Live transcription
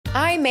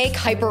I make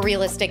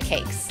hyperrealistic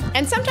cakes,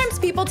 and sometimes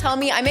people tell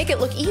me I make it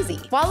look easy.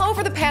 While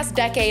over the past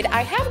decade,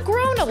 I have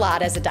grown a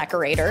lot as a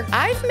decorator,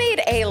 I've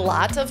made a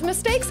lot of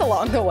mistakes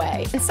along the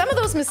way, and some of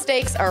those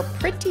mistakes are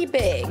pretty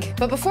big.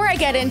 But before I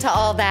get into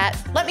all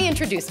that, let me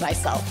introduce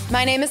myself.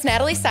 My name is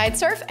Natalie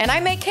Sideserf, and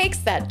I make cakes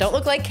that don't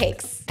look like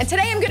cakes. And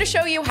today I'm going to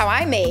show you how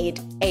I made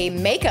a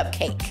makeup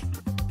cake.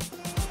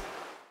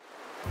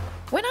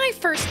 When I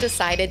first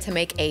decided to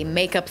make a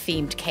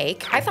makeup-themed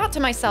cake, I thought to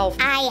myself,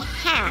 I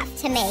have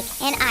to make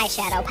an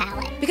eyeshadow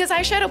palette. Because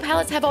eyeshadow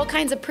palettes have all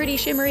kinds of pretty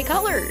shimmery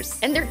colors,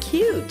 and they're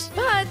cute.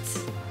 But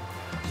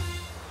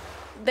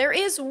there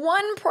is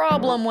one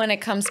problem when it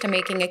comes to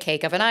making a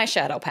cake of an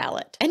eyeshadow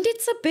palette. And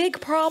it's a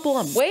big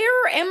problem.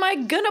 Where am I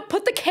gonna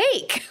put the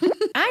cake?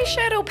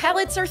 Eyeshadow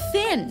palettes are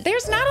thin.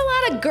 There's not a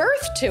lot of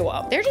girth to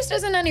them. There just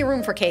isn't any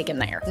room for cake in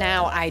there.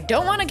 Now, I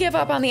don't want to give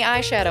up on the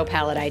eyeshadow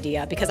palette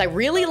idea because I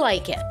really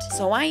like it.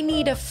 So I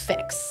need a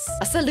fix,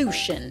 a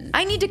solution.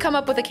 I need to come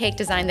up with a cake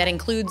design that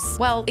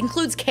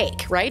includes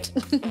cake, right?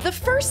 The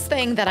first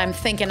thing that I'm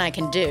thinking I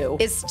can do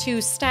is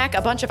to stack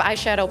a bunch of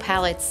eyeshadow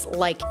palettes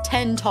like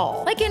 10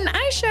 tall, like an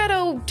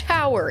eyeshadow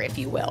tower, if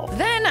you will.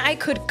 Then I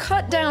could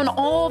cut down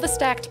all the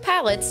stacked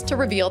palettes to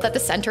reveal that the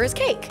center is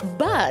cake.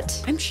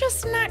 But I'm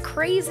just not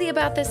crazy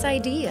about this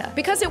idea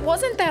because it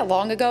wasn't that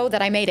long ago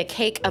that I made a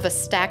cake of a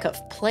stack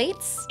of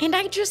plates, and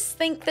I just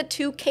think the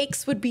two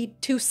cakes would be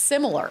too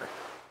similar.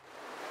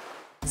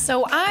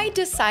 So I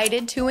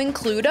decided to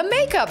include a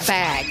makeup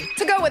bag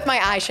to go with my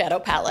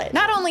eyeshadow palette.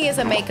 Not only is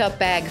a makeup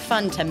bag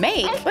fun to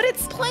make, but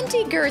it's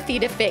plenty girthy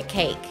to fit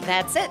cake.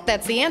 That's it,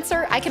 that's the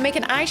answer. I can make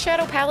an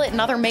eyeshadow palette and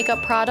other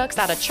makeup products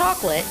out of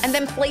chocolate and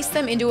then place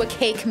them into a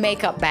cake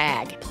makeup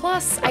bag.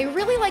 Plus, I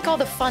really like all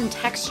the fun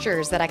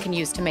textures that I can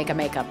use to make a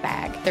makeup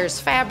bag.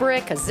 There's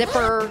fabric, a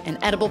zipper, an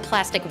edible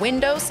plastic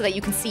window so that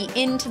you can see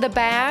into the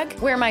bag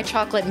where my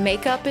chocolate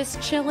makeup is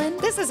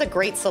chillin'. This is a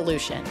great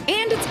solution,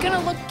 and it's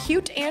gonna look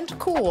cute and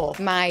cool.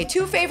 My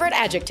two favorite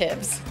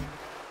adjectives.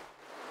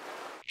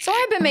 So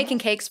I've been making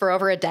cakes for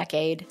over a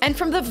decade, and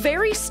from the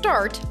very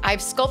start,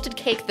 I've sculpted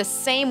cake the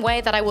same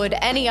way that I would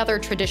any other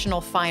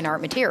traditional fine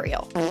art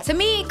material. To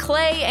me,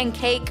 clay and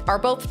cake are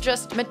both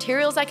just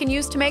materials I can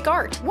use to make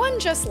art. One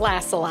just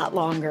lasts a lot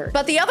longer,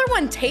 but the other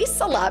one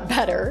tastes a lot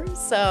better.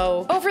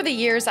 So over the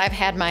years, I've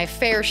had my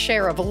fair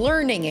share of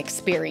learning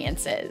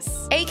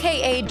experiences,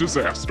 aka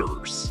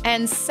disasters.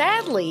 And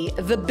sadly,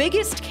 the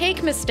biggest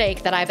cake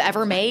mistake that I've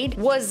ever made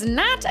was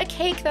not a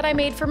cake that I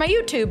made for my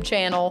YouTube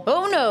channel.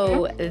 Oh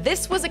no,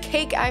 this was a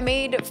cake I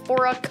made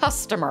for a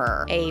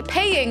customer, a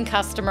paying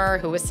customer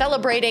who was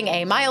celebrating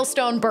a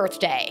milestone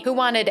birthday, who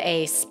wanted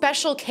a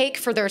special cake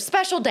for their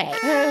special day.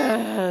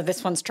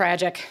 This one's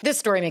tragic. This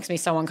story makes me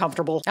so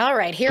uncomfortable. All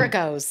right, here it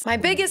goes. My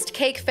biggest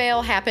cake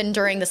fail happened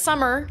during the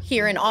summer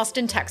here in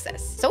Austin,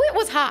 Texas. So it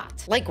was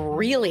hot, like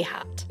really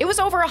hot. It was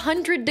over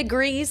 100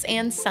 degrees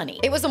and sunny.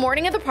 It was the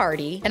morning of the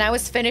party, and I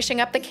was finishing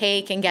up the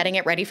cake and getting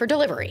it ready for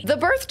delivery. The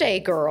birthday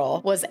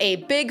girl was a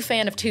big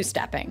fan of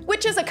two-stepping,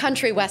 which is a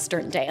country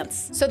western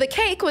dance. So the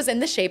cake was in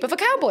the shape of a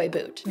cowboy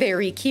boot.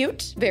 Very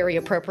cute, very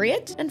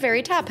appropriate, and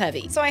very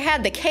top-heavy. So I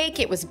had the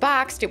cake, it was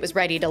boxed, it was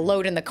ready to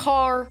load in the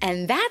car,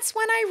 and that's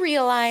when I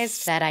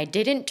realized that I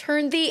didn't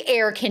turn the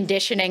air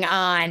conditioning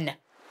on.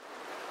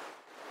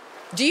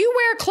 Do you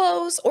wear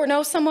clothes or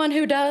know someone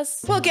who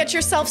does? Well, get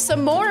yourself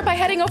some more by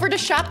heading over to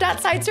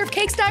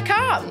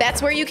shop.sideserfcakes.com.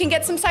 That's where you can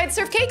get some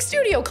Sideserf Cake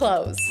Studio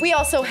clothes. We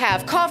also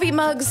have coffee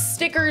mugs,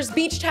 stickers,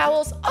 beach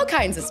towels, all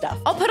kinds of stuff.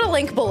 I'll put a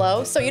link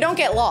below so you don't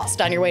get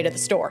lost on your way to the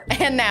store.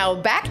 And now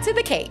back to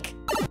the cake.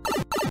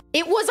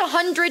 It was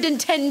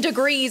 110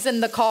 degrees in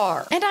the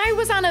car, and I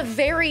was on a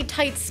very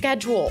tight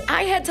schedule.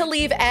 I had to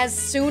leave as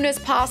soon as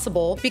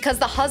possible because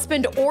the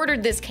husband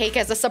ordered this cake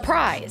as a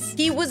surprise.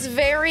 He was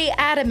very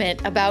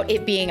adamant about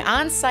it being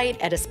on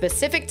site at a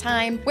specific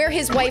time where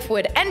his wife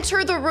would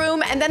enter the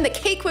room and then the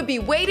cake would be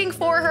waiting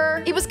for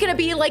her. It was gonna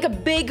be like a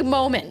big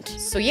moment.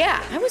 So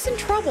yeah, I was in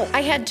trouble.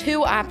 I had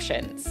two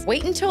options: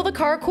 wait until the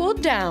car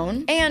cooled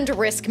down and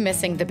risk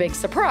missing the big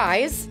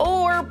surprise,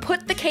 or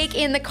put the cake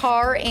in the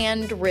car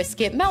and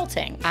risk it melting.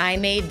 I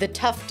made the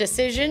tough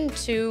decision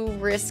to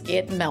risk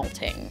it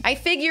melting. I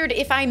figured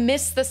if I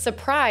missed the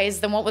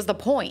surprise, then what was the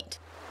point?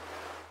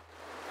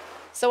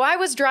 So I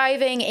was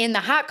driving in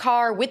the hot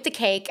car with the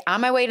cake on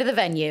my way to the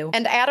venue,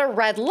 and at a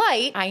red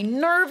light, I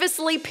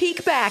nervously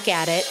peek back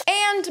at it,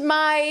 and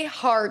my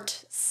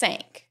heart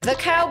sank. The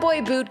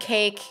cowboy boot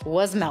cake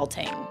was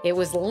melting. It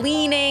was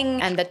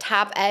leaning, and the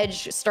top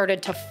edge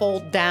started to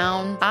fold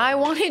down. I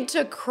wanted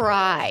to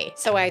cry.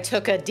 So I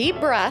took a deep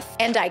breath,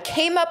 and I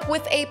came up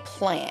with a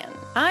plan.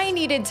 I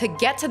needed to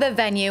get to the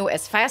venue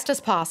as fast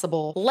as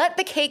possible, let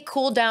the cake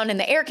cool down in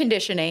the air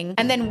conditioning,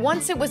 and then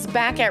once it was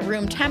back at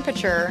room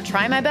temperature,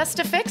 try my best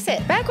to fix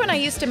it. Back when I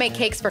used to make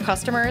cakes for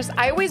customers,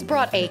 I always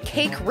brought a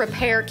cake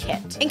repair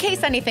kit in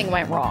case anything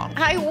went wrong.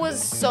 I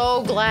was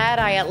so glad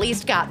I at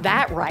least got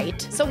that right.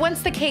 So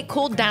once the cake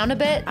cooled down a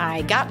bit,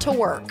 I got to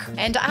work.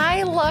 And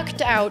I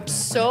lucked out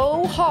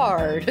so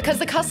hard because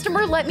the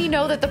customer let me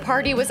know that the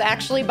party was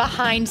actually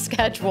behind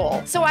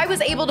schedule. So I was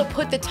able to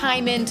put the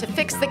time in to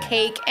fix the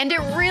cake, and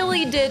it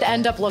really did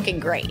end up looking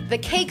great. The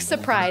cake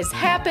surprise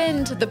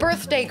happened, the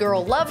birthday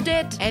girl loved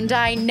it, and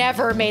I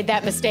never made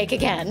that mistake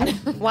again.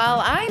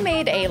 While I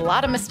made a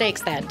lot of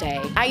mistakes that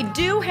day, I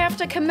do have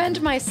to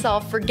commend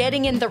myself for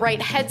getting in the right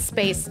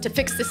headspace to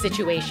fix the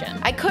situation.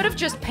 I could have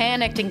just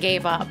panicked and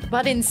gave up,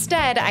 but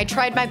instead I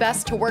tried my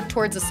best to work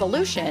towards a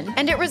solution,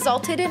 and it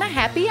resulted in a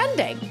happy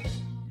ending.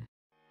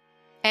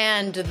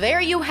 And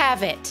there you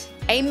have it,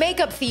 a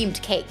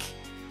makeup-themed cake.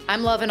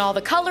 I'm loving all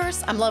the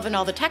colors, I'm loving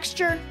all the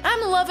texture,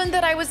 I'm loving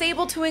that I was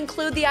able to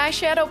include the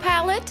eyeshadow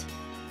palette.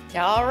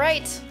 All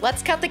right,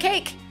 let's cut the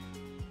cake.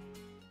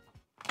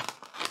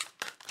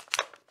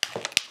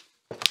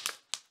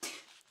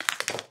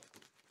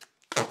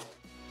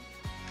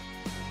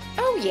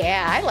 Oh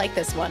yeah, I like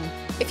this one.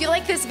 If you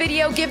like this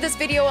video, give this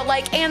video a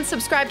like and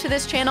subscribe to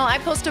this channel. I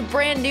post a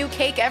brand new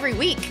cake every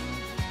week.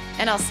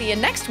 And I'll see you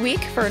next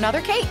week for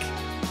another cake.